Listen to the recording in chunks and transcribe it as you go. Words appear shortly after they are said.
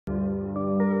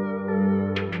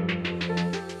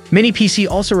Mini PC,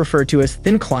 also referred to as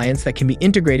thin clients that can be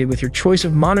integrated with your choice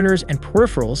of monitors and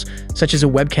peripherals such as a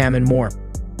webcam and more.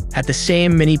 At the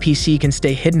same, Mini PC can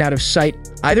stay hidden out of sight,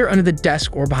 either under the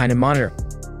desk or behind a monitor.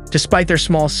 Despite their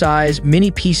small size,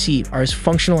 Mini PC are as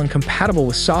functional and compatible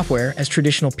with software as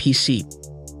traditional PC.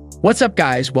 What's up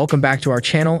guys, welcome back to our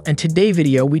channel, and today's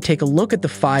video we take a look at the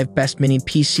 5 best Mini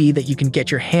PC that you can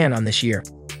get your hand on this year.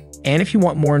 And if you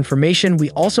want more information, we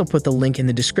also put the link in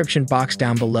the description box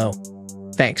down below.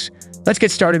 Thanks. Let's get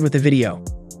started with the video.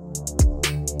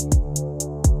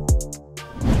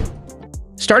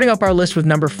 Starting up our list with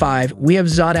number 5, we have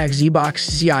Zotac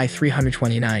Zbox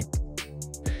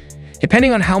ZI329.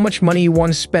 Depending on how much money you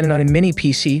want to spend on a mini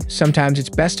PC, sometimes it's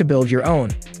best to build your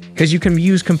own, because you can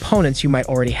use components you might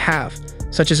already have,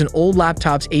 such as an old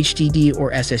laptop's HDD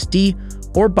or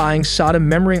SSD, or buying SATA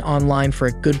memory online for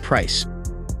a good price.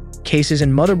 Cases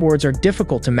and motherboards are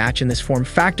difficult to match in this form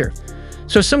factor,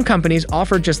 so some companies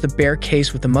offer just the bare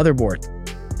case with the motherboard.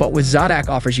 But with Zotac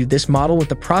offers you this model with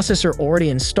the processor already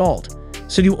installed,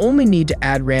 so you only need to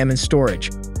add RAM and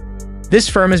storage. This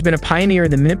firm has been a pioneer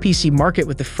in the mini PC market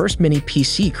with the first mini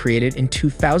PC created in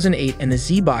 2008 and the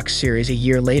Zbox series a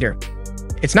year later.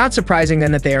 It's not surprising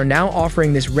then that they are now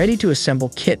offering this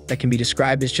ready-to-assemble kit that can be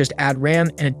described as just add RAM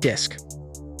and a disk.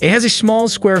 It has a small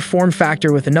square form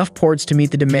factor with enough ports to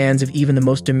meet the demands of even the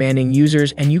most demanding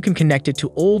users, and you can connect it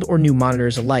to old or new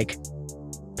monitors alike.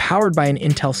 Powered by an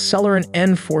Intel Celeron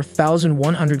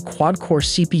N4100 quad-core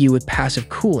CPU with passive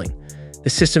cooling, the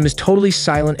system is totally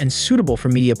silent and suitable for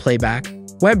media playback,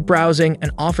 web browsing, and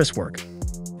office work.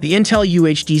 The Intel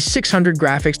UHD 600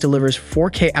 graphics delivers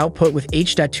 4K output with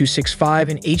H.265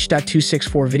 and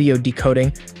H.264 video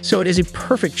decoding, so it is a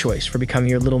perfect choice for becoming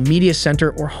your little media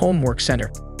center or home work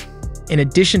center. In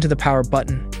addition to the power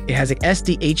button, it has an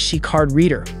SDHC card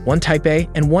reader, one Type-A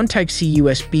and one Type-C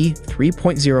USB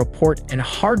 3.0 port, and a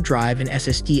hard drive and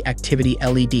SSD activity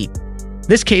LED.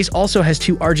 This case also has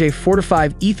 2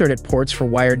 RJ45 Ethernet ports for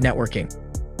wired networking.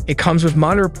 It comes with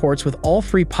monitor ports with all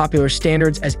 3 popular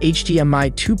standards as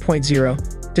HDMI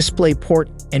 2.0,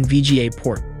 DisplayPort, and VGA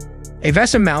port. A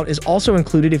VESA mount is also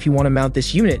included if you want to mount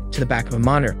this unit to the back of a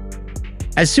monitor.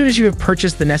 As soon as you have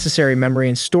purchased the necessary memory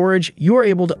and storage, you are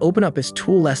able to open up its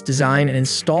tool-less design and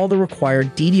install the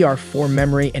required DDR4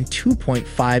 memory and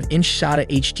 2.5-inch SATA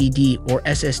HDD or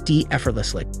SSD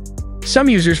effortlessly. Some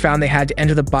users found they had to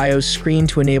enter the BIOS screen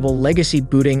to enable legacy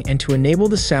booting and to enable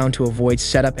the sound to avoid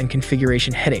setup and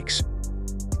configuration headaches.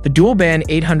 The dual-band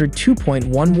 800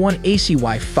 2.11 AC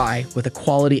Wi-Fi with a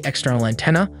quality external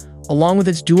antenna, along with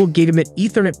its dual gigabit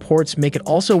Ethernet ports, make it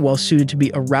also well-suited to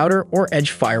be a router or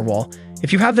edge firewall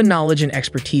if you have the knowledge and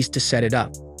expertise to set it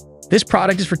up. This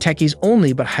product is for techies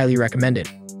only, but highly recommended.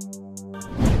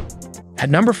 At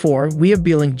number 4, we have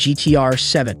Beelink GTR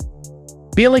 7.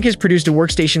 Beelink has produced a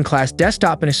workstation-class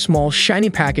desktop in a small, shiny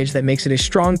package that makes it a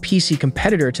strong PC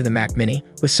competitor to the Mac Mini,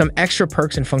 with some extra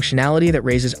perks and functionality that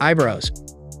raises eyebrows.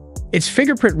 Its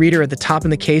fingerprint reader at the top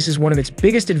in the case is one of its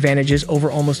biggest advantages over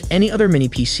almost any other mini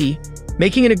PC,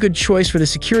 making it a good choice for the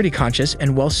security-conscious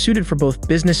and well-suited for both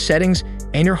business settings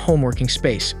and your home working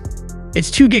space. Its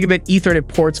 2 gigabit Ethernet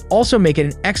ports also make it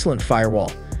an excellent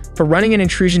firewall for running an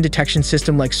intrusion detection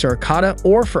system like Suricata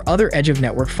or for other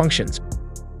edge-of-network functions.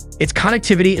 Its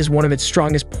connectivity is one of its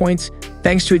strongest points,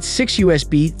 thanks to its 6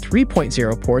 USB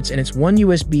 3.0 ports and its 1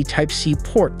 USB Type-C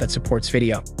port that supports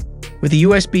video. With the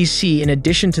USB-C in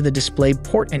addition to the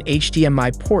DisplayPort and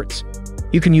HDMI ports,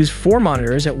 you can use 4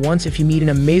 monitors at once if you need an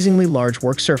amazingly large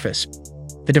work surface.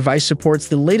 The device supports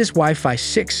the latest Wi-Fi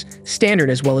 6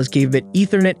 standard as well as gigabit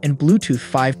Ethernet and Bluetooth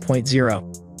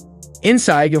 5.0.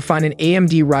 Inside, you'll find an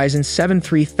AMD Ryzen 7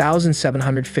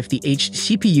 3750H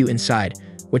CPU inside,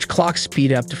 which clocks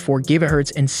speed up to 4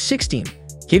 GHz and 16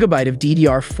 GB of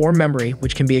DDR4 memory,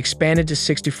 which can be expanded to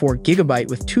 64 GB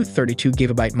with 2 32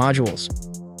 GB modules.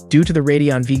 Due to the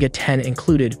Radeon Vega 10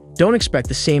 included, don't expect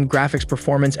the same graphics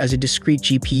performance as a discrete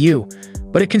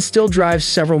GPU, but it can still drive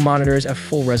several monitors at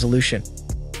full resolution.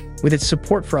 With its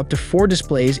support for up to 4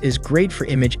 displays, it is great for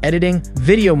image editing,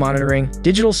 video monitoring,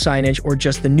 digital signage, or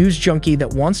just the news junkie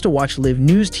that wants to watch live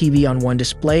news TV on one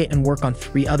display and work on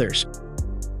 3 others.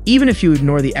 Even if you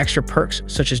ignore the extra perks,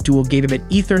 such as dual gigabit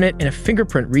Ethernet and a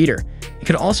fingerprint reader, it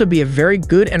could also be a very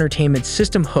good entertainment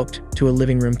system hooked to a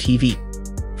living room TV.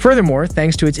 Furthermore,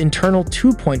 thanks to its internal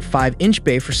 2.5-inch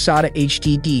bay for SATA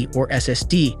HDD or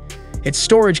SSD, its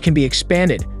storage can be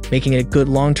expanded, making it a good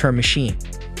long-term machine.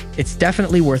 It's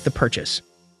definitely worth the purchase.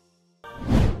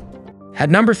 At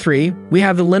number 3, we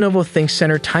have the Lenovo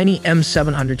ThinkCentre Tiny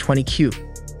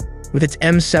M720Q. With its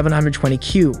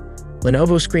M720Q,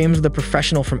 Lenovo screams with a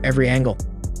professional from every angle.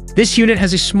 This unit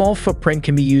has a small footprint,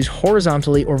 can be used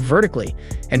horizontally or vertically,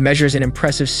 and measures an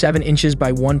impressive 7 inches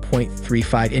by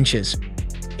 1.35 inches.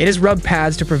 It has rub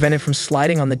pads to prevent it from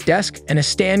sliding on the desk, and a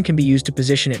stand can be used to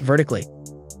position it vertically.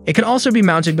 It can also be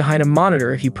mounted behind a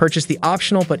monitor if you purchase the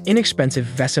optional but inexpensive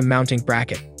VESA mounting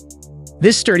bracket.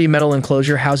 This sturdy metal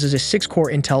enclosure houses a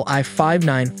 6-core Intel i5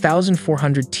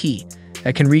 9400T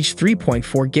that can reach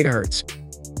 3.4 GHz.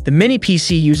 The mini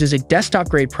PC uses a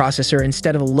desktop-grade processor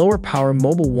instead of a lower-power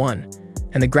mobile one,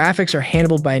 and the graphics are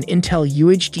handled by an Intel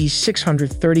UHD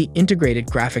 630 integrated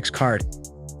graphics card.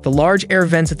 The large air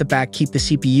vents at the back keep the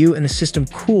CPU and the system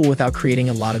cool without creating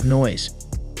a lot of noise.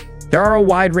 There are a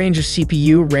wide range of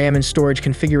CPU, RAM, and storage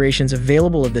configurations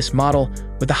available of this model,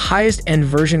 with the highest-end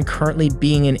version currently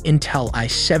being an Intel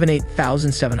i7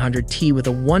 8700T with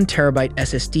a 1TB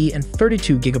SSD and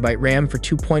 32GB RAM for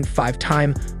 2.5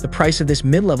 times the price of this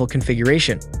mid-level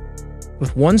configuration.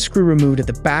 With one screw removed at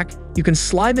the back, you can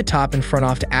slide the top and front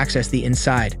off to access the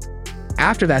inside.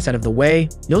 After that's out of the way,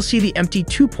 you'll see the empty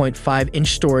 2.5-inch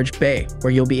storage bay,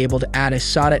 where you'll be able to add a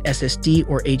SATA SSD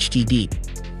or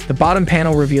HDD. The bottom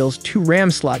panel reveals 2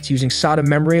 RAM slots using SATA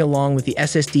memory along with the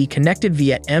SSD connected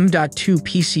via M.2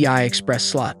 PCI Express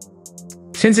slot.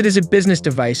 Since it is a business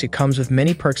device, it comes with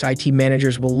many perks IT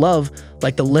managers will love,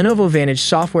 like the Lenovo Vantage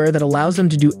software that allows them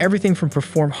to do everything from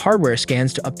perform hardware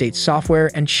scans to update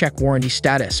software and check warranty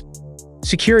status.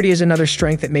 Security is another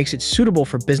strength that makes it suitable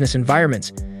for business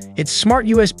environments. Its smart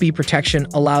USB protection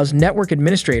allows network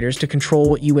administrators to control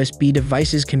what USB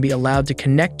devices can be allowed to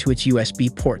connect to its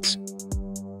USB ports.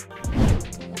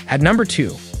 At number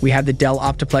 2, we have the Dell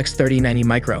Optiplex 3090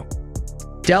 Micro.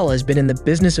 Dell has been in the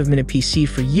business of mini PC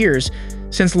for years.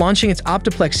 Since launching its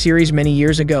Optiplex series many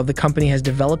years ago, the company has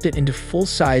developed it into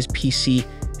full-size PC,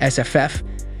 SFF,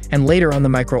 and later on the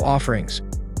Micro offerings.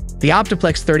 The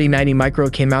Optiplex 3090 Micro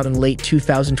came out in late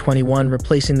 2021,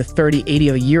 replacing the 3080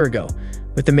 a year ago,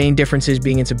 with the main differences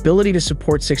being its ability to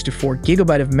support 64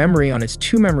 GB of memory on its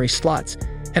 2 memory slots,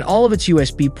 and all of its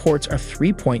USB ports are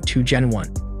 3.2 Gen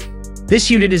 1. This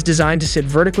unit is designed to sit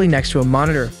vertically next to a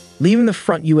monitor, leaving the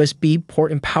front USB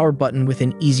port and power button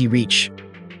within easy reach.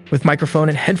 With microphone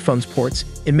and headphones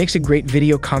ports, it makes a great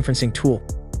video conferencing tool.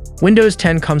 Windows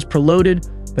 10 comes preloaded,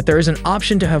 but there is an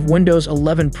option to have Windows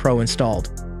 11 Pro installed.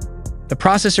 The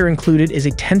processor included is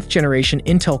a 10th generation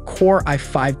Intel Core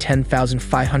i5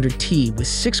 10500T with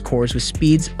 6 cores with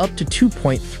speeds up to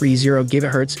 2.30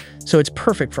 GHz, so it's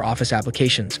perfect for office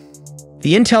applications.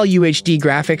 The Intel UHD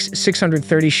Graphics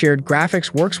 630 shared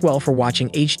graphics works well for watching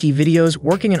HD videos,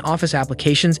 working in office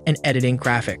applications, and editing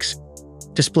graphics.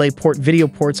 DisplayPort video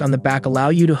ports on the back allow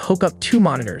you to hook up 2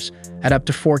 monitors at up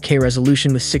to 4K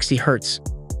resolution with 60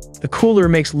 Hz. The cooler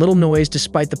makes little noise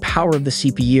despite the power of the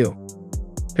CPU.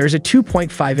 There is a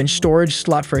 2.5-inch storage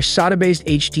slot for a SATA-based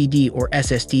HDD or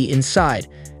SSD inside,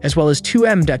 as well as 2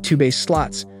 M.2-based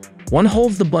slots. One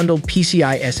holds the bundled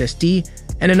PCI SSD,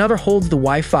 and another holds the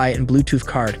Wi-Fi and Bluetooth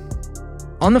card.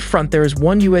 On the front, there is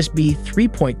one USB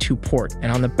 3.2 port,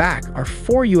 and on the back are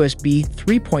 4 USB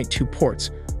 3.2 ports,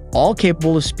 all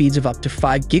capable of speeds of up to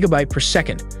 5 GB per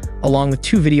second, along with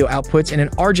 2 video outputs and an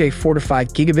RJ4 to 5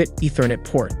 gigabit Ethernet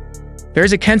port. There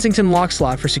is a Kensington lock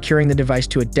slot for securing the device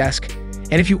to a desk,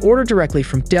 and if you order directly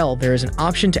from Dell, there is an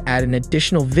option to add an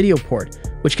additional video port,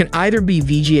 which can either be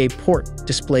VGA port,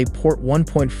 DisplayPort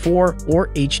 1.4, or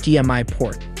HDMI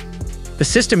port. The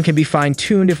system can be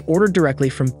fine-tuned if ordered directly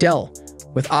from Dell,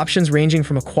 with options ranging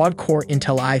from a quad-core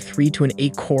Intel i3 to an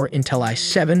 8-core Intel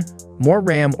i7, more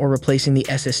RAM, or replacing the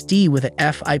SSD with an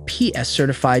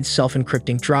FIPS-certified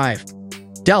self-encrypting drive.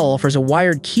 Dell offers a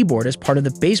wired keyboard as part of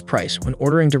the base price when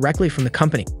ordering directly from the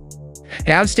company.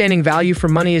 An outstanding value for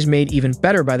money is made even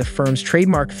better by the firm's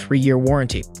trademark 3-year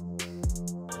warranty.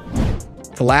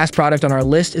 The last product on our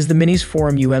list is the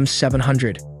MinisForum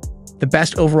UM700. The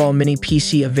best overall mini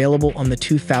PC available on the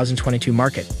 2022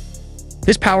 market.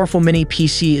 This powerful mini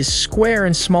PC is square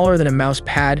and smaller than a mouse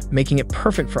pad, making it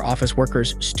perfect for office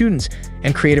workers, students,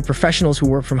 and creative professionals who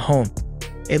work from home.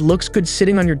 It looks good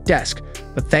sitting on your desk,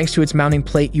 but thanks to its mounting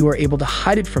plate, you are able to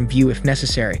hide it from view if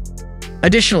necessary.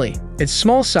 Additionally, its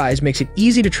small size makes it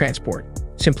easy to transport.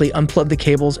 Simply unplug the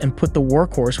cables and put the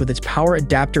workhorse with its power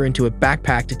adapter into a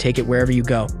backpack to take it wherever you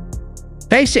go.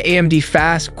 Thanks to AMD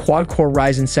fast quad-core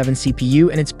Ryzen 7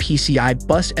 CPU and its PCI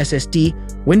bus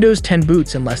SSD, Windows 10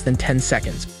 boots in less than 10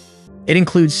 seconds. It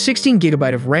includes 16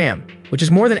 GB of RAM, which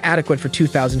is more than adequate for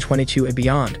 2022 and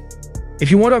beyond. If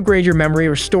you want to upgrade your memory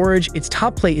or storage, its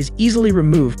top plate is easily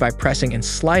removed by pressing and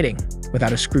sliding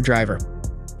without a screwdriver.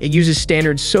 It uses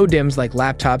standard SODIMMs like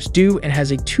laptops do and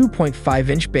has a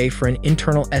 2.5-inch bay for an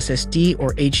internal SSD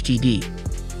or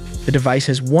HDD. The device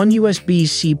has one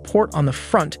USB-C port on the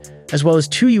front, as well as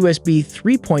two USB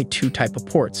 3.2 type of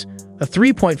ports, a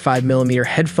 3.5mm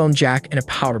headphone jack, and a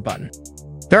power button.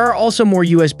 There are also more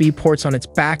USB ports on its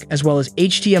back, as well as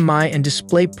HDMI and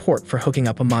display port for hooking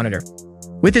up a monitor.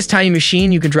 With this tiny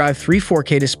machine, you can drive three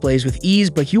 4K displays with ease,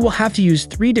 but you will have to use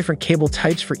three different cable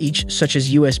types for each, such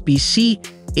as USB-C,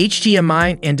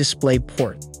 HDMI, and display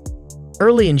port.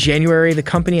 Early in January, the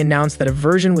company announced that a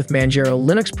version with Manjaro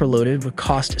Linux preloaded would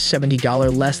cost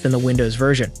 $70 less than the Windows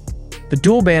version. The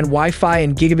dual-band Wi-Fi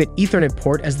and Gigabit Ethernet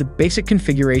port as the basic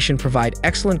configuration provide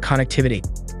excellent connectivity.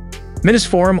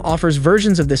 MinisForum offers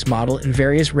versions of this model in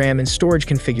various RAM and storage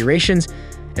configurations,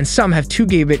 and some have 2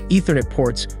 Gigabit Ethernet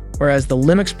ports, whereas the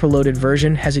Linux preloaded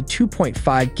version has a 2.5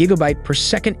 GB per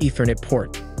second Ethernet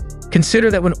port.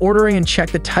 Consider that when ordering, and check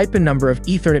the type and number of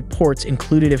Ethernet ports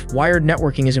included if wired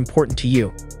networking is important to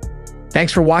you.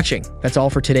 Thanks for watching. That's all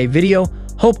for today's video.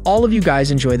 Hope all of you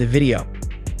guys enjoy the video.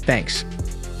 Thanks.